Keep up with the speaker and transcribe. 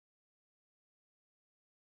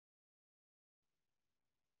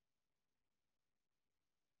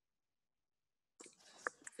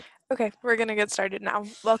Okay, we're going to get started now.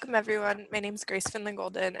 Welcome, everyone. My name is Grace Finley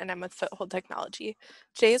Golden, and I'm with Foothold Technology.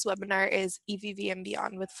 Today's webinar is EVV and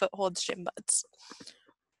Beyond with Foothold's Gym Buds.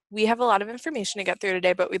 We have a lot of information to get through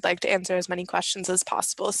today, but we'd like to answer as many questions as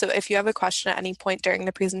possible. So if you have a question at any point during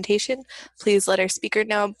the presentation, please let our speaker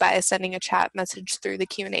know by sending a chat message through the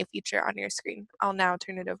Q&A feature on your screen. I'll now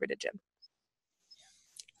turn it over to Jim.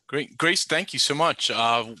 Great, Grace, thank you so much.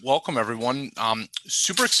 Welcome, everyone.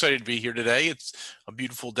 Super excited to be here today. It's a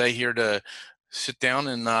beautiful day here to sit down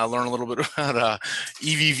and learn a little bit about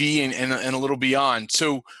EVV and a little beyond.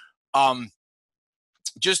 So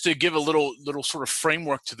just to give a little sort of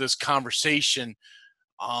framework to this conversation,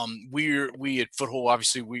 we at Foothold,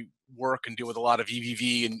 obviously, we work and deal with a lot of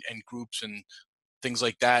EVV and groups and things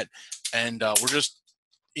like that. And we're just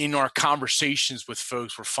in our conversations with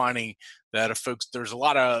folks, we're finding that there's a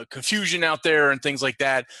lot of confusion out there and things like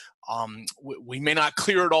that. We may not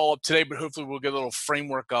clear it all up today, but hopefully we'll get a little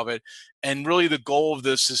framework of it. And really the goal of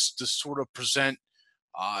this is to sort of present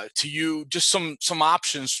to you just some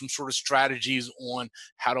options, some sort of strategies on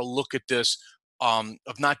how to look at this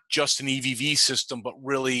of not just an EVV system, but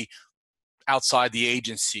really outside the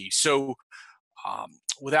agency. So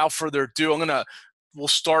without further ado, we'll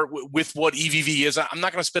start with what EVV is. I'm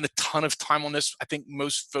not going to spend a ton of time on this. I think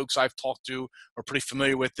most folks I've talked to are pretty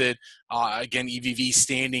familiar with it. Again, EVV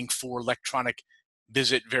standing for electronic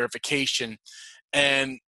visit verification.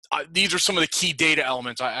 And these are some of the key data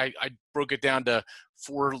elements. I broke it down to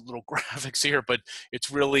 4 little graphics here, but it's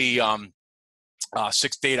really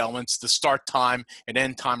 6 data elements. The start time and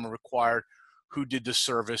end time are required. Who did the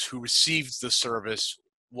service? Who received the service?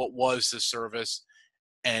 What was the service?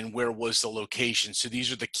 And where was the location? So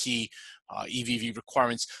these are the key EVV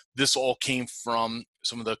requirements. This all came from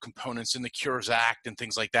some of the components in the Cures Act and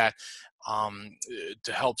things like that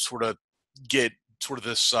to help sort of get sort of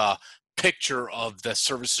this picture of the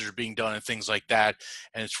services are being done and things like that.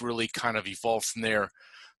 And it's really kind of evolved from there.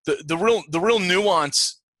 The real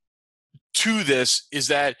nuance to this is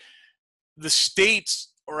that the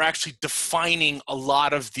states are actually defining a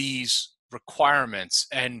lot of these requirements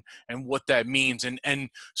and what that means. And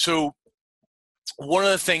so one of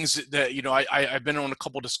the things that, I've been on a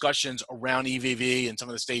couple discussions around EVV in some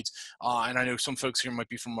of the states, and I know some folks here might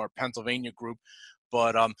be from our Pennsylvania group,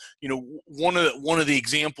 but one of the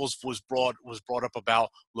examples was brought up about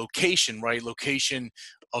location, right? Location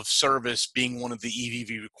of service being one of the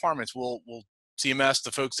EVV requirements. Well, CMS,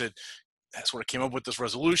 the folks that sort of came up with this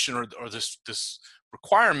resolution or this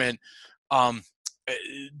requirement,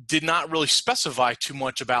 did not really specify too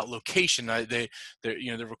much about location. They're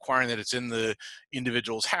requiring that it's in the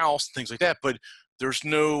individual's house, things like that, but there's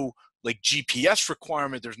no like GPS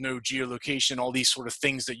requirement, there's no geolocation, all these sort of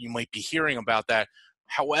things that you might be hearing about that.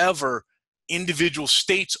 However, individual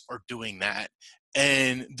states are doing that.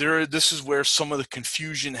 And this is where some of the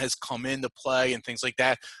confusion has come into play and things like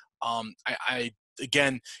that.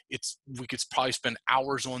 Again, we could probably spend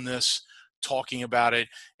hours on this, talking about it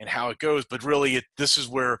and how it goes, but really this is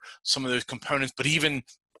where some of those components, but even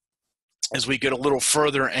as we get a little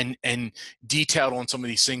further and detailed on some of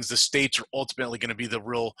these things, the states are ultimately going to be the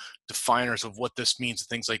real definers of what this means and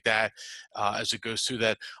things like that as it goes through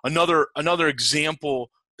that. Another example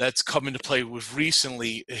that's come into play was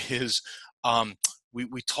recently is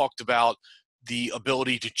we talked about the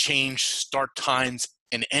ability to change start times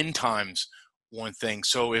and end times on things.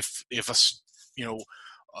 So if a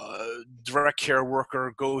direct care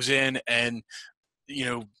worker goes in and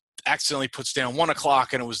accidentally puts down 1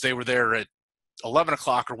 o'clock and they were there at 11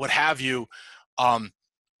 o'clock or what have you,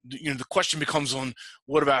 the question becomes on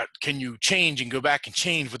what about, can you change and go back and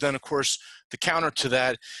change? But then of course the counter to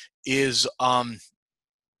that is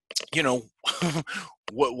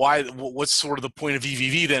what's sort of the point of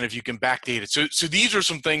EVV then if you can backdate it? So these are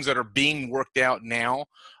some things that are being worked out now.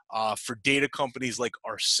 For data companies like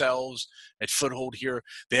ourselves at Foothold here,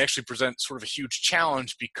 they actually present sort of a huge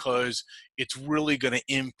challenge because it's really going to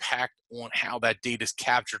impact on how that data is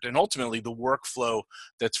captured and ultimately the workflow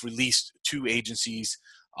that's released to agencies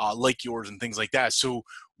like yours and things like that. So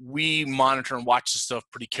we monitor and watch this stuff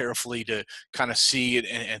pretty carefully to kind of see it,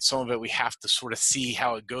 and some of it we have to sort of see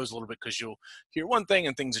how it goes a little bit because you'll hear one thing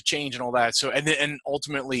and things will change and all that. So and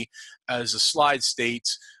ultimately, as the slide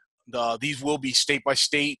states, these will be state by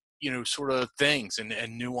state, sort of things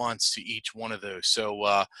and nuance to each one of those.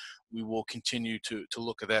 So we will continue to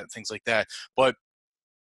look at that and things like that. But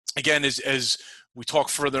again, as we talk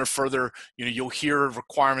further and further, you'll hear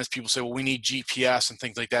requirements. People say, well, we need GPS and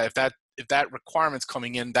things like that. If that requirement's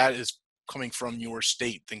coming in, that is coming from your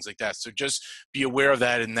state, things like that. So just be aware of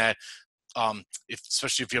that, and that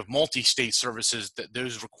especially if you have multi-state services, that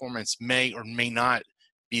those requirements may or may not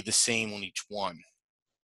be the same on each one.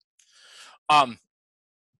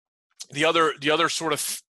 The other sort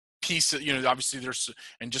of piece that, obviously there's,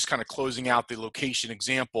 and just kind of closing out the location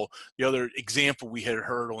example, the other example we had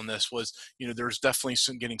heard on this was, there's definitely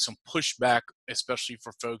getting some pushback, especially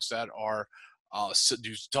for folks that are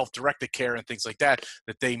do self-directed care and things like that,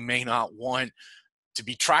 that they may not want to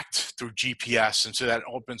be tracked through GPS. And so that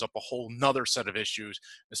opens up a whole nother set of issues,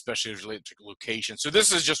 especially as related to location. So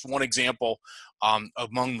this is just one example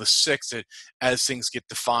among the 6 that, as things get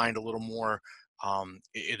defined a little more,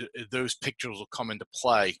 those pictures will come into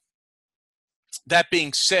play. That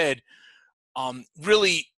being said,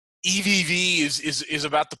 really EVV is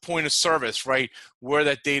about the point of service, right? Where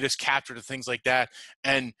that data is captured and things like that.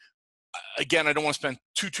 And again, I don't want to spend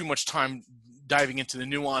too much time diving into the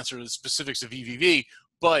nuance or the specifics of EVV,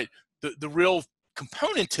 but the real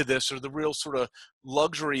component to this, or the real sort of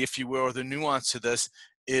luxury, if you will, or the nuance to this,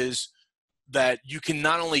 is that you can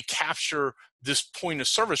not only capture this point of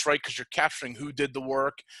service, right, because you're capturing who did the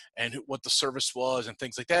work and what the service was and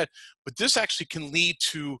things like that, but this actually can lead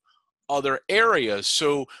to other areas.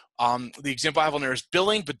 So the example I have on there is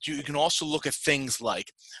billing, but you can also look at things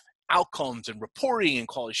like outcomes and reporting and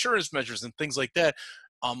quality assurance measures and things like that.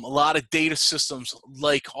 A lot of data systems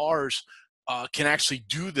like ours can actually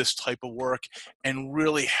do this type of work and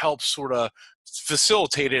really help sort of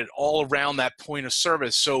facilitate it all around that point of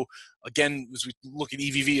service. So again, as we look at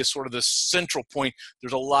EVV as sort of the central point,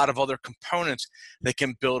 there's a lot of other components that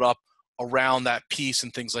can build up around that piece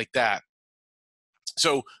and things like that.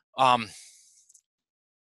 So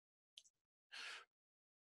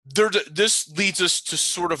this leads us to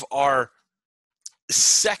sort of our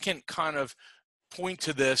second kind of point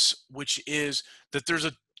to this, which is that there's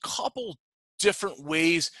a couple different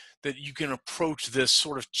ways that you can approach this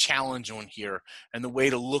sort of challenge on here and the way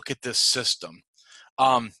to look at this system.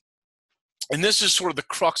 And this is sort of the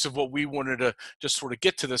crux of what we wanted to just sort of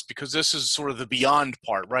get to this, because this is sort of the beyond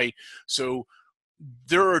part, right? So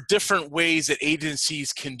there are different ways that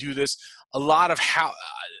agencies can do this. A lot of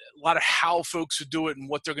how folks would do it and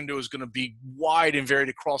what they're going to do is going to be wide and varied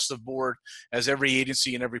across the board, as every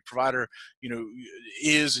agency and every provider,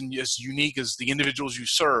 is, and as unique as the individuals you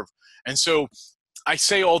serve. And so I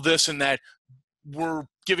say all this in that we're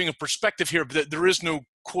giving a perspective here, but there is no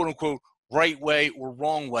quote unquote right way or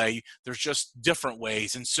wrong way. There's just different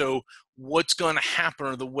ways. And so what's going to happen,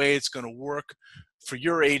 or the way it's going to work for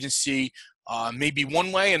your agency, maybe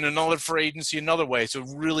one way, and another for agency another way. So it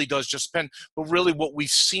really does just depend. But really what we've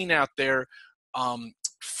seen out there,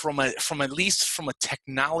 from at least from a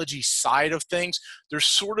technology side of things, there's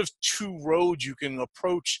sort of 2 roads you can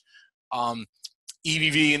approach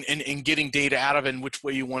EVV and getting data out of it, and which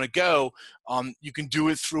way you want to go. You can do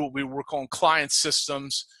it through what we were calling client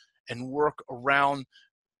systems and work around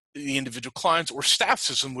the individual clients, or staff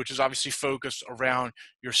system, which is obviously focused around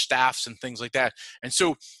your staffs and things like that. And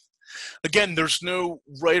so again, there's no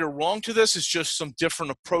right or wrong to this. It's just some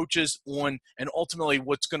different approaches on, and ultimately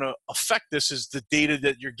what's going to affect this is the data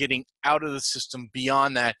that you're getting out of the system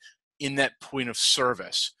beyond that, in that point of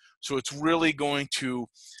service. So it's really going to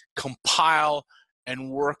compile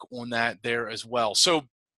and work on that there as well. So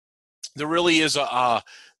there really is a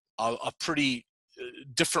pretty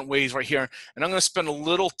different ways right here. And I'm going to spend a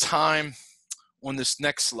little time on this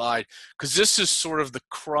next slide, because this is sort of the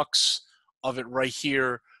crux of it right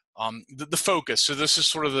here. The focus. So this is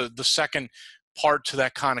sort of the second part to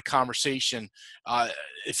that kind of conversation.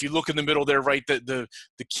 If you look in the middle there, right, the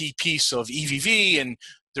key piece of EVV, and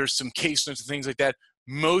there's some case notes and things like that.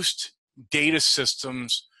 Most data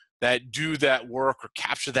systems that do that work or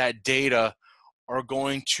capture that data are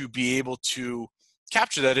going to be able to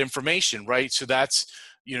capture that information, right? So that's,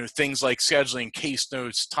 things like scheduling, case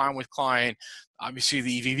notes, time with client, obviously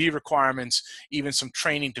the EVV requirements, even some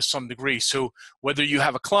training to some degree. So whether you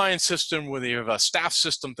have a client system, whether you have a staff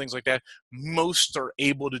system, things like that, most are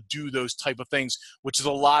able to do those type of things, which is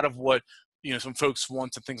a lot of what some folks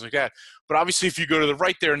want and things like that. But obviously if you go to the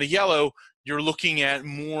right there in the yellow, you're looking at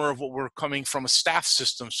more of what we're coming from a staff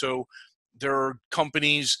system. So there are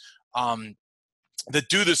companies that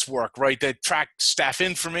do this work, right, that track staff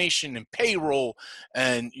information and payroll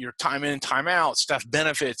and your time in and time out, staff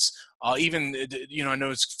benefits, even, I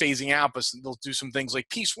know it's phasing out, but they'll do some things like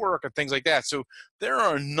piecework and things like that. So there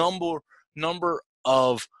are a number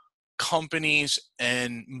of companies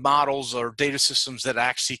and models or data systems that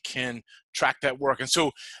actually can track that work. And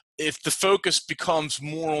so if the focus becomes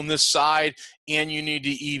more on this side and you need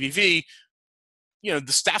the EVV,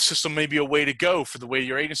 the staff system may be a way to go for the way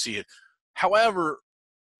your agency is. However,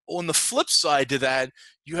 on the flip side to that,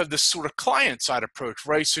 you have this sort of client side approach,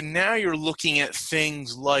 right? So now you're looking at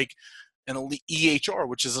things like, EHR,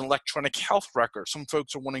 which is an electronic health record. Some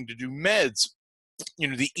folks are wanting to do meds,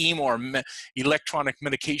 the EMR, electronic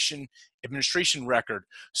medication administration record.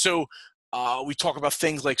 So we talk about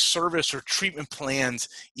things like service or treatment plans,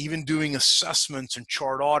 even doing assessments and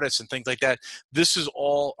chart audits and things like that. This is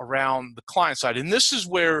all around the client side. And this is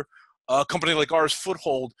where a company like ours,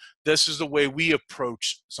 Foothold, this is the way we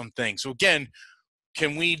approach some things. So again,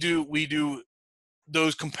 we do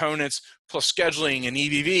those components plus scheduling and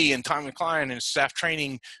EVV and time and client and staff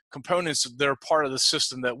training components. They're part of the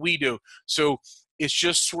system that we do. So it's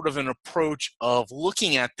just sort of an approach of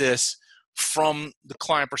looking at this from the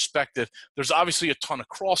client perspective. There's obviously a ton of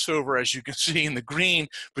crossover, as you can see in the green,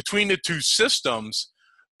 between the two systems,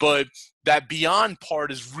 but that beyond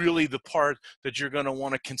part is really the part that you're going to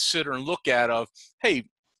want to consider and look at of, hey,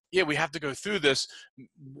 yeah, we have to go through this.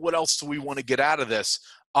 What else do we want to get out of this?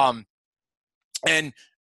 And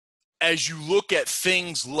as you look at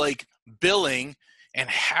things like billing and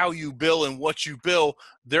how you bill and what you bill,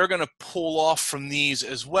 they're going to pull off from these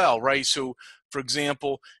as well, right? So, for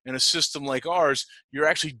example, in a system like ours, you're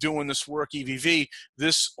actually doing this work, EVV,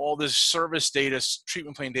 all this service data,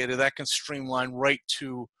 treatment plan data, that can streamline right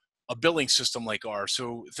to a billing system like ours.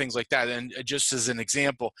 So things like that. And just as an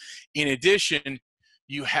example, in addition,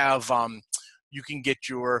 you have, you can get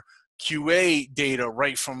your QA data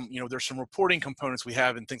right from, there's some reporting components we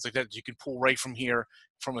have and things like that you can pull right from here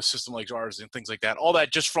from a system like ours and things like that. All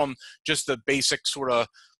that just from just the basic sort of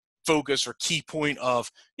focus or key point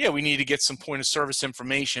of, yeah, we need to get some point of service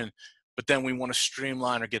information, but then we want to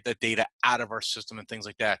streamline or get that data out of our system and things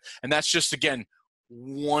like that. And that's just, again,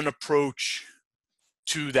 one approach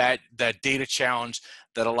to that data challenge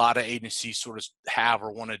that a lot of agencies sort of have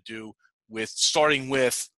or want to do, with starting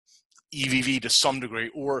with EVV to some degree,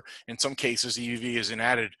 or in some cases, EVV is an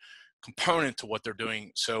added component to what they're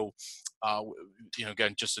doing. So,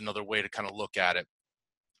 again, just another way to kind of look at it.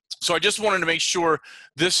 So I just wanted to make sure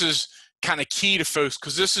this is kind of key to folks,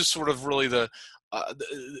 because this is sort of really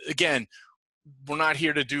again, we're not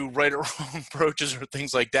here to do right or wrong approaches or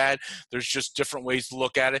things like that. There's just different ways to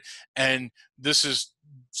look at it. And this is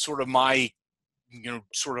sort of my,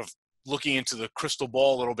 sort of looking into the crystal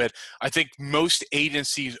ball a little bit. I think most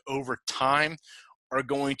agencies over time are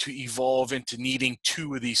going to evolve into needing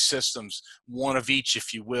two of these systems, one of each,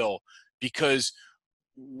 if you will, because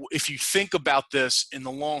if you think about this in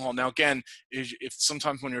the long haul, now again, if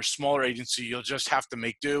sometimes when you're a smaller agency, you'll just have to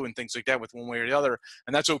make do and things like that with one way or the other,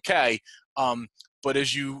 and that's okay. But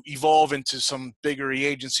as you evolve into some bigger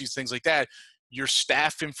agencies, things like that, your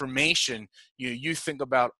staff information, you think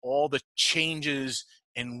about all the changes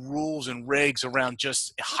and rules and regs around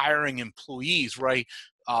just hiring employees, right?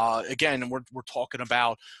 Again, and we're talking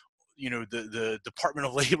about, the Department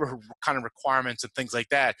of Labor kind of requirements and things like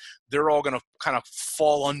that. They're all going to kind of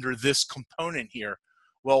fall under this component here.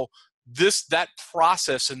 Well, that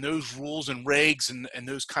process and those rules and regs and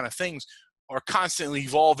those kind of things are constantly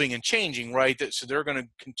evolving and changing, right? So they're going to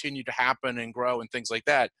continue to happen and grow and things like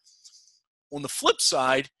that. On the flip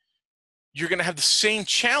side, you're going to have the same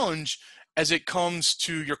challenge as it comes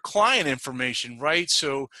to your client information, right?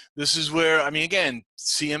 So this is where, again,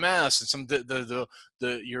 CMS and some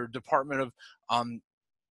your Department of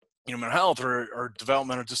mental health or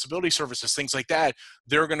developmental disability services, things like that,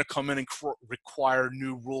 they're going to come in and require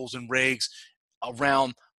new rules and regs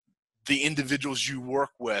around the individuals you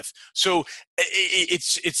work with. So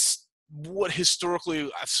it's what historically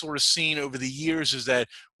I've sort of seen over the years is that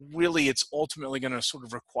really it's ultimately going to sort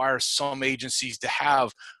of require some agencies to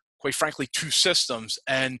have, quite frankly, two systems.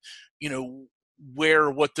 And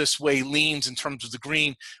what this way leans in terms of the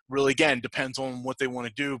green really, again, depends on what they want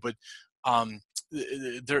to do. But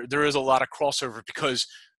there is a lot of crossover, because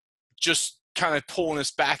just kind of pulling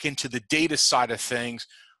us back into the data side of things,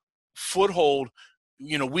 Foothold,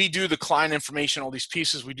 we do the client information, all these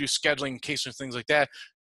pieces, we do scheduling, cases, things like that.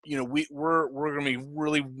 We're going to be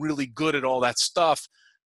really, really good at all that stuff.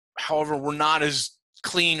 However, we're not as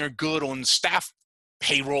clean or good on staff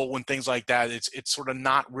payroll and things like that. It's sort of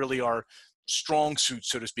not really our strong suit,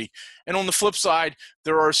 so to speak. And on the flip side,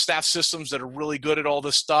 there are staff systems that are really good at all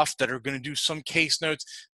this stuff, that are going to do some case notes,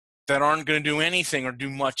 that aren't going to do anything or do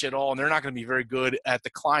much at all, and they're not going to be very good at the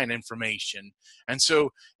client information. And so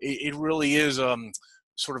it really is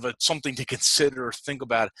sort of something to consider or think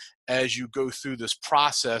about as you go through this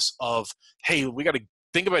process of, hey, we got to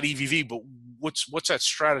think about EVV, but what's that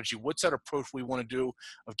strategy? What's that approach we want to do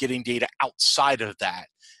of getting data outside of that?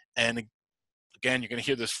 And again, you're going to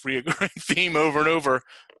hear this reoccurring theme over and over.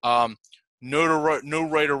 No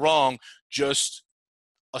right or wrong, just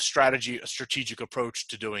a strategic approach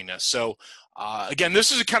to doing this. So again,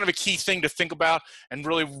 this is a kind of a key thing to think about, and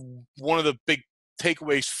really one of the big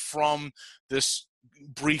takeaways from this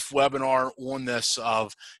brief webinar on this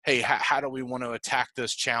of, hey, how do we want to attack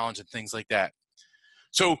this challenge and things like that.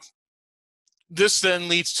 So this then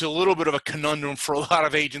leads to a little bit of a conundrum for a lot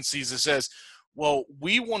of agencies that says, well,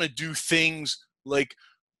 we want to do things like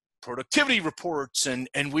productivity reports, and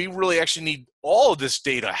we really actually need all of this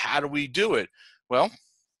data. How do we do it? Well,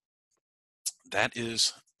 that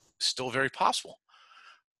is still very possible.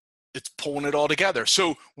 It's pulling it all together.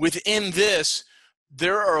 So within this,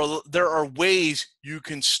 there are ways you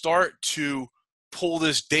can start to pull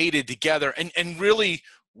this data together, and really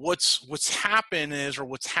what's happened is, or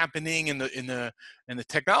what's happening in the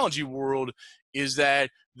technology world, is that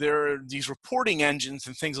there are these reporting engines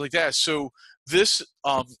and things like that. So this,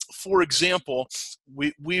 for example,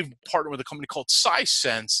 we've partnered with a company called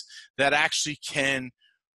SciSense that actually can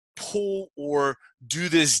pull or do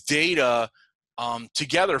this data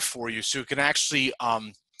together for you. So you can actually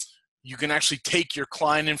take your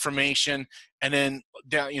client information and then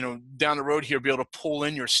down the road here be able to pull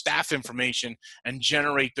in your staff information and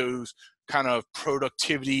generate those kind of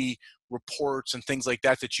productivity reports and things like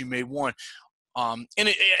that that you may want. And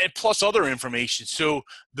plus other information. So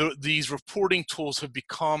these reporting tools have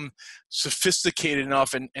become sophisticated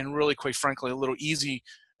enough and really, quite frankly, a little easy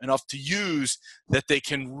enough to use that they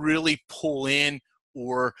can really pull in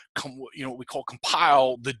or what we call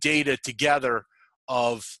compile the data together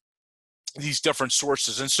of these different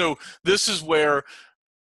sources. And so this is where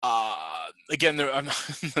again,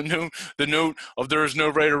 the note of there is no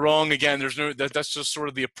right or wrong. Again, that's just sort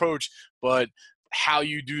of the approach, but how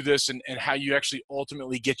you do this and how you actually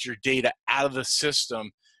ultimately get your data out of the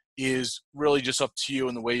system is really just up to you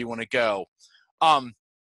and the way you want to go.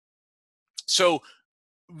 So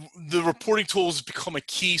the reporting tools has become a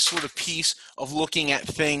key sort of piece of looking at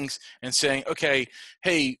things and saying, okay,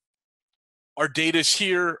 hey, our data's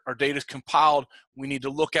here, our data's compiled, we need to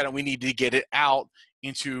look at it, we need to get it out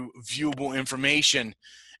into viewable information,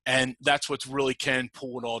 and that's what's really can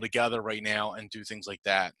pull it all together right now and do things like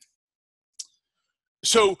that.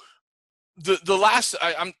 So the last,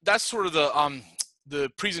 that's sort of the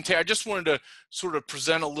presentation. I just wanted to sort of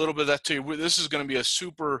present a little bit of that to you. This is going to be a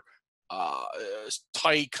super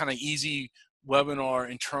tight, kind of easy webinar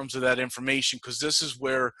in terms of that information, because this is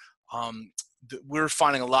where we're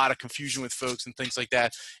finding a lot of confusion with folks and things like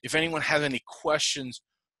that. If anyone has any questions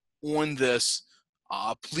on this,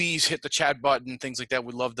 please hit the chat button, things like that.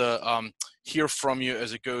 We'd love to hear from you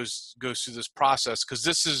as it goes through this process, because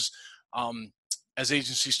this is as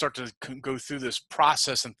agencies start to go through this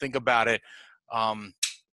process and think about it,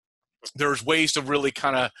 there's ways to really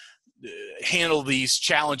kind of handle these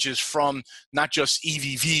challenges from not just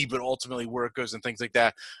EVV, but ultimately where it goes and things like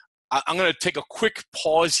that. I'm going to take a quick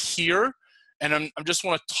pause here, and I just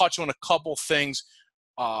want to touch on a couple things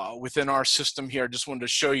within our system here. I just wanted to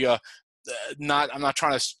show you, I'm not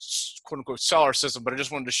trying to quote unquote sell our system, but I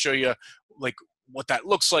just wanted to show you like what that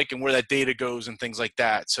looks like and where that data goes and things like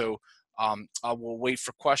that. So I will wait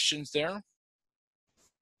for questions there.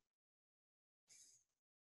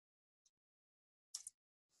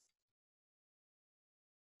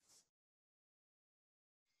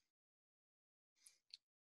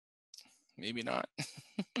 Maybe not.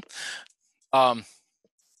 So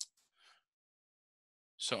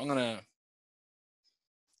I'm gonna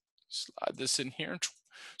slide this in here.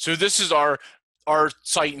 So this is our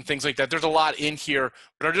site and things like that. There's a lot in here,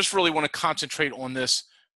 but I just really want to concentrate on this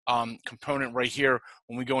component right here.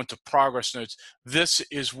 When we go into progress notes, this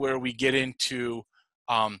is where we get into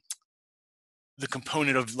the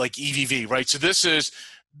component of like EVV, right? So this is,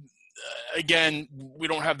 again, we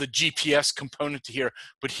don't have the GPS component to here,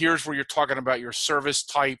 but here's where you're talking about your service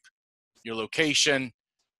type, your location,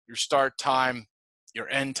 your start time, your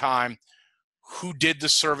end time, who did the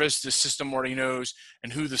service, the system already knows,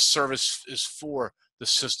 and who the service is for, the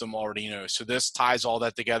system already knows. So this ties all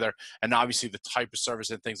that together, and obviously the type of service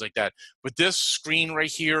and things like that. But this screen right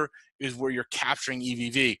here is where you're capturing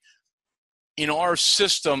EVV. In our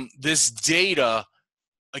system, this data,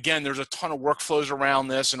 again, there's a ton of workflows around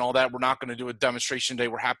this and all that. We're not going to do a demonstration today.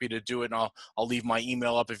 We're happy to do it, and I'll leave my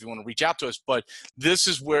email up if you want to reach out to us. But this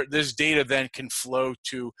is where this data then can flow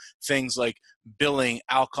to things like billing,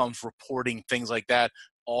 outcomes, reporting, things like that,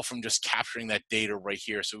 all from just capturing that data right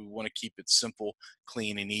here. So we want to keep it simple,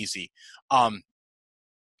 clean, and easy. And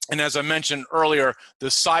as I mentioned earlier, the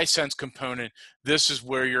SciSense component, this is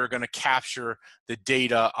where you're going to capture the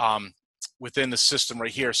data within the system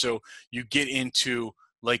right here. So you get into,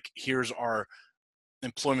 like, here's our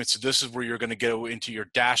employment. So this is where you're going to go into your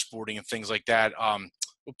dashboarding and things like that.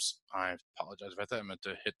 Oops, I apologize about that. I meant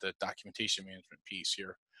to hit the documentation management piece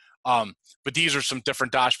here. But these are some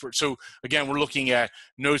different dashboards. So again, we're looking at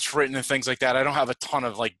notes written and things like that. I don't have a ton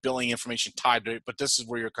of like billing information tied to it, but this is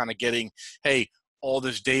where you're kind of getting, hey, all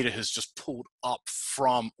this data has just pulled up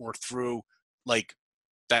from or through like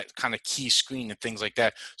that kind of key screen and things like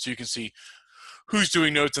that. So you can see who's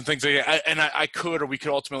doing notes and things like that. And I could, or we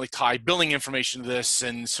could ultimately tie billing information to this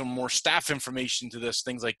and some more staff information to this,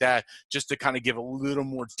 things like that, just to kind of give a little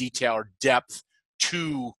more detail or depth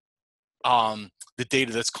to the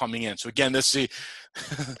data that's coming in. So again, this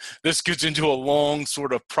this gets into a long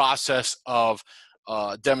sort of process of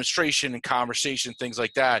demonstration and conversation, things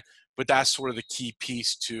like that. But that's sort of the key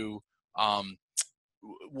piece to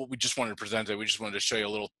what we just wanted to present today. We just wanted to show you a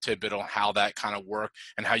little tidbit on how that kind of worked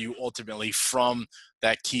and how you ultimately, from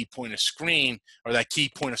that key point of screen, or that key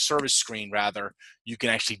point of service screen rather, you can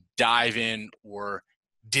actually dive in or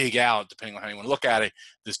dig out, depending on how you want to look at it,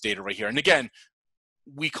 this data right here. And again,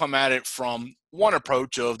 we come at it from one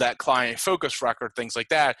approach of that client focus record, things like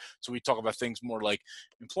that. So we talk about things more like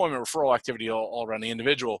employment referral activity all around the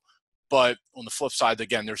individual. But on the flip side,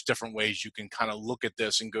 again, there's different ways you can kind of look at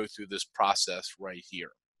this and go through this process right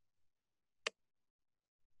here.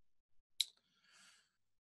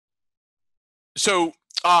 So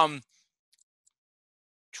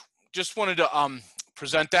just wanted to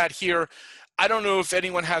present that here. I don't know if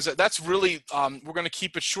anyone has it. That's really, we're going to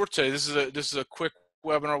keep it short today. This is a quick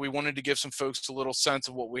webinar. We wanted to give some folks a little sense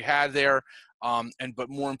of what we had there. But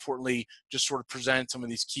more importantly, just sort of present some of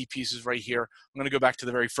these key pieces right here. I'm going to go back to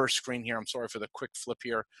the very first screen here. I'm sorry for the quick flip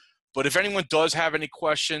here. But if anyone does have any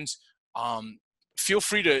questions, feel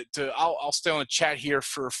free to I'll stay on the chat here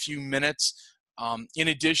for a few minutes. In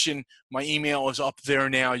addition, my email is up there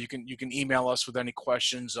now. You can email us with any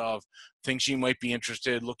questions of things you might be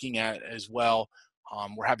interested looking at as well.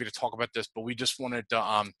 We're happy to talk about this, but we just wanted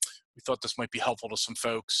to, we thought this might be helpful to some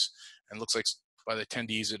folks, and it looks like by the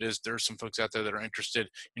attendees there's some folks out there that are interested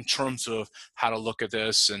in terms of how to look at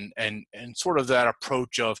this and sort of that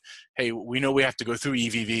approach of, hey, we know we have to go through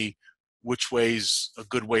EVV, which way's a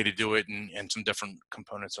good way to do it, and some different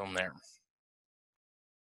components on there.